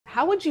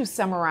How would you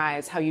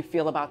summarize how you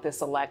feel about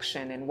this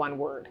election in one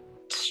word?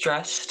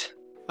 Stressed.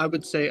 I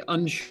would say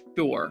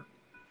unsure.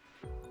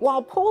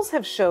 While polls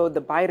have showed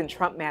the Biden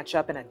Trump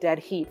matchup in a dead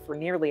heat for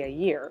nearly a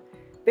year,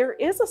 there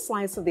is a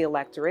slice of the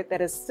electorate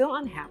that is still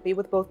unhappy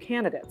with both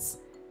candidates.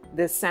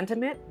 This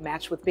sentiment,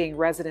 matched with being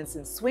residents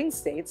in swing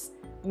states,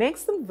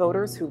 makes them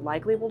voters who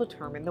likely will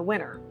determine the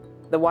winner.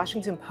 The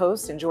Washington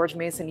Post and George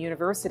Mason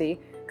University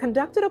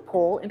conducted a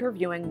poll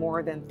interviewing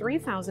more than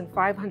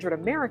 3,500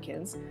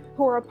 Americans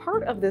who are a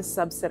part of this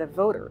subset of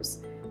voters,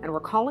 and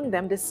we're calling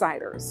them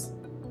deciders.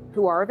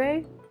 Who are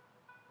they?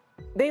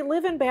 They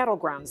live in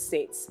battleground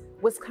states: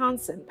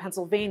 Wisconsin,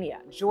 Pennsylvania,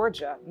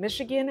 Georgia,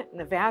 Michigan,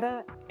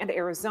 Nevada, and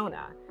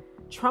Arizona.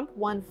 Trump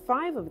won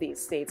 5 of these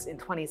states in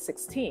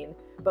 2016,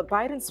 but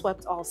Biden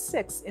swept all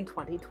 6 in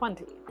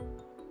 2020.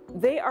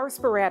 They are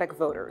sporadic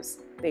voters.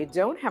 They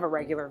don't have a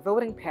regular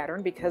voting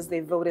pattern because they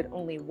voted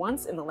only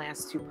once in the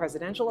last 2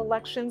 presidential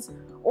elections,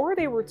 or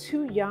they were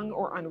too young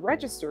or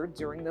unregistered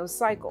during those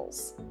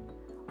cycles.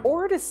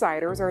 Or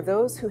deciders are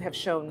those who have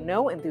shown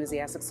no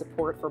enthusiastic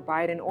support for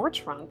Biden or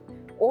Trump,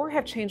 or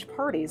have changed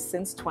parties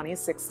since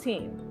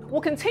 2016.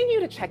 We'll continue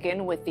to check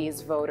in with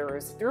these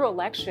voters through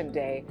Election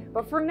Day,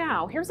 but for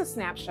now, here's a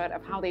snapshot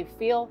of how they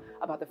feel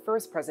about the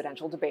first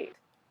presidential debate.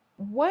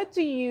 What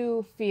do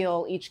you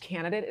feel each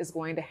candidate is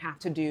going to have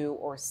to do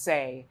or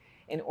say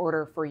in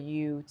order for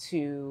you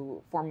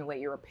to formulate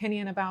your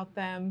opinion about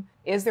them?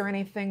 Is there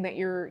anything that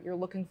you're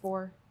looking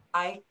for?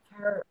 I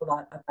care a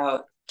lot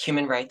about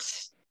human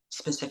rights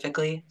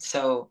specifically.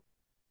 So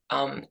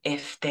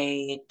if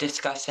they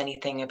discuss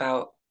anything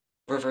about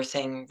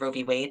reversing Roe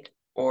v. Wade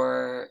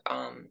or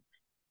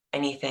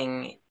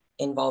anything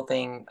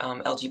involving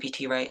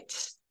LGBT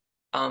rights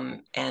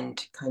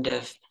and kind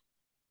of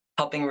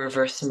helping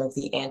reverse some of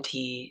the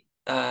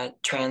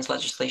anti-trans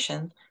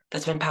legislation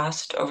that's been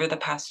passed over the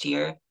past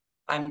year,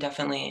 I'm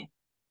definitely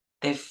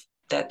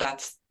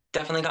that's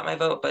definitely got my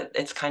vote, but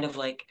it's kind of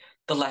like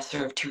the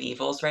lesser of two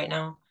evils right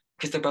now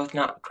because they're both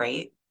not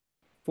great.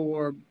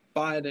 For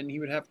Biden, he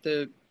would have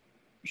to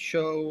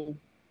show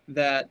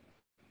that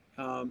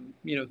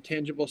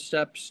tangible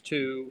steps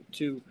to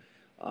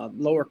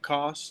lower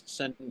costs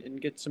and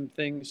get some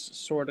things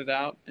sorted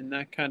out in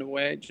that kind of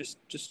way, just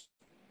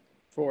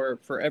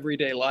for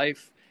everyday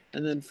life.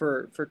 And then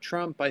for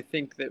Trump, I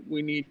think that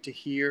we need to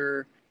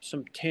hear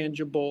some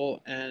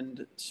tangible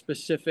and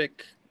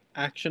specific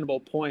actionable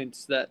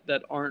points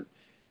that aren't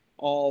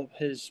all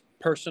his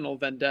personal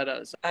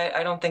vendettas.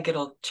 I don't think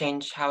it'll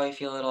change how I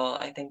feel at all.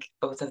 I think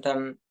both of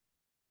them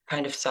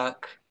kind of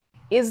suck.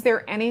 Is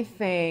there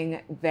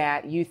anything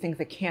that you think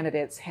the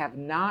candidates have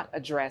not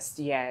addressed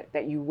yet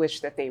that you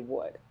wish that they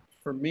would?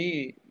 For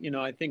me,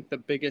 I think the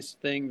biggest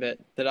thing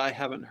that I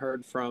haven't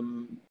heard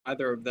from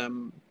either of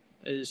them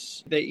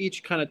is they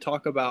each kind of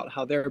talk about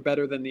how they're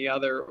better than the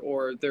other,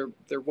 or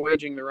they're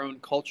waging their own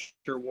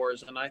culture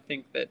wars. And I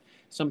think that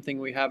something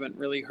we haven't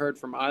really heard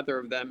from either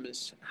of them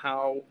is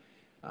how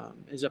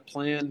is a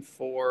plan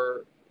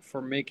for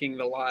making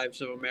the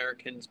lives of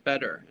Americans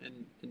better,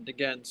 and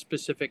again,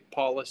 specific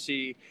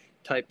policy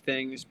type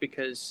things,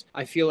 because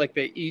I feel like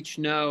they each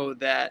know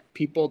that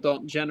people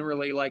don't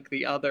generally like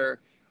the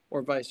other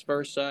or vice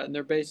versa. And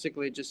they're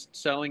basically just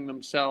selling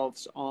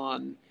themselves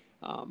on,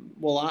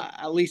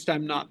 at least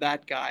I'm not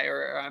that guy,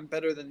 or I'm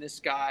better than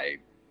this guy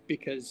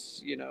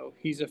because,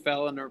 he's a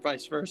felon, or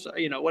vice versa,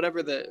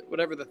 whatever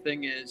the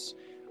thing is.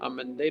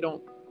 And they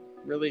don't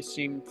really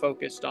seem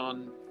focused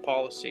on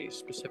policy,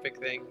 specific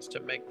things to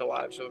make the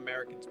lives of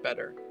Americans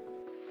better.